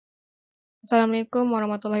Assalamualaikum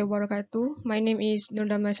warahmatullahi wabarakatuh. My name is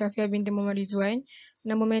Damia Syaffiyah binti Mohd Ridzuan.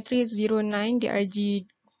 Number matric is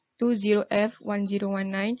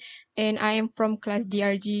 09DRG20F1015 and I am from class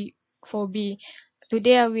DRG4B.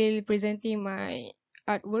 Today I will presenting my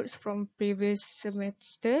artworks from previous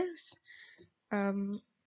semesters. Um,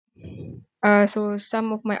 so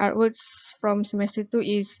some of my artworks from semester 2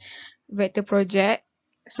 is vector project.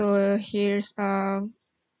 So here's two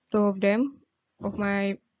of them of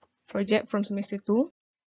my project from semester 2.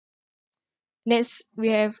 Next, we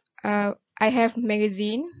have I have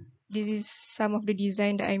magazine. This is some of the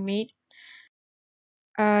design that I made.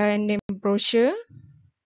 And then brochure,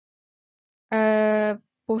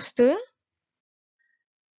 poster.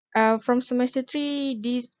 From semester 3,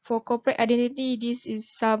 this for corporate identity, this is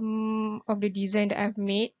some of the design that I've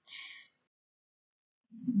made.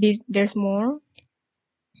 There's more.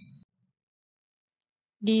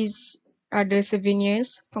 These are the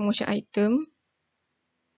souvenirs, promotion item.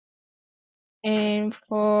 And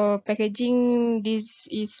for packaging, this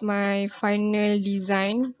is my final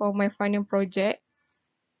design for my final project.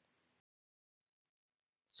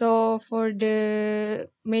 So for the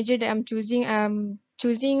major that I'm choosing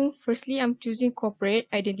firstly I'm choosing corporate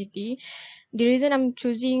identity. The reason I'm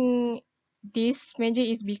choosing this major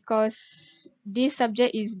is because this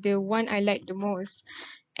subject is the one I like the most,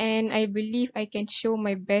 and I believe I can show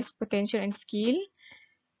my best potential and skill.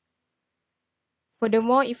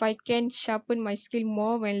 Furthermore, if I can sharpen my skill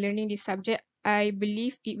more when learning this subject, I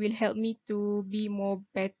believe it will help me to be more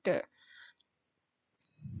better.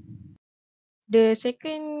 The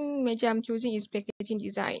second major I'm choosing is packaging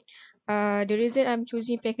design. The reason I'm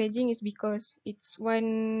choosing packaging is because it's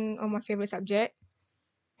one of my favorite subject,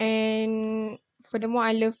 and furthermore,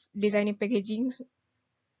 I love designing packaging.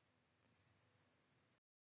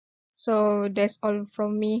 So that's all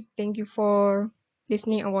from me. Thank you for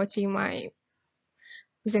listening and watching my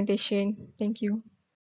presentation. Thank you.